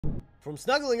From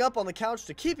snuggling up on the couch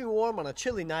to keeping warm on a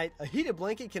chilly night, a heated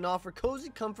blanket can offer cozy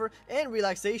comfort and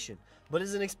relaxation. But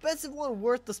is an expensive one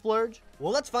worth the splurge?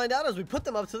 Well, let's find out as we put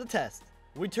them up to the test.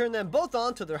 We turned them both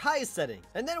on to their highest setting,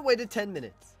 and then waited 10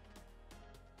 minutes.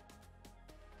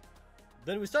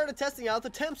 Then we started testing out the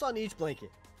temps on each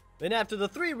blanket. Then after the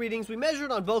 3 readings we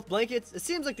measured on both blankets, it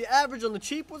seems like the average on the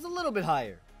cheap was a little bit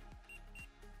higher.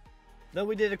 Then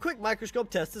we did a quick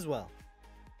microscope test as well.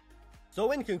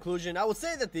 So in conclusion, I would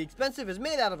say that the expensive is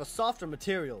made out of a softer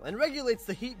material and regulates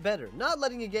the heat better, not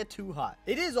letting it get too hot.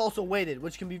 It is also weighted,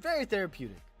 which can be very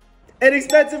therapeutic.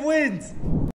 Inexpensive wins!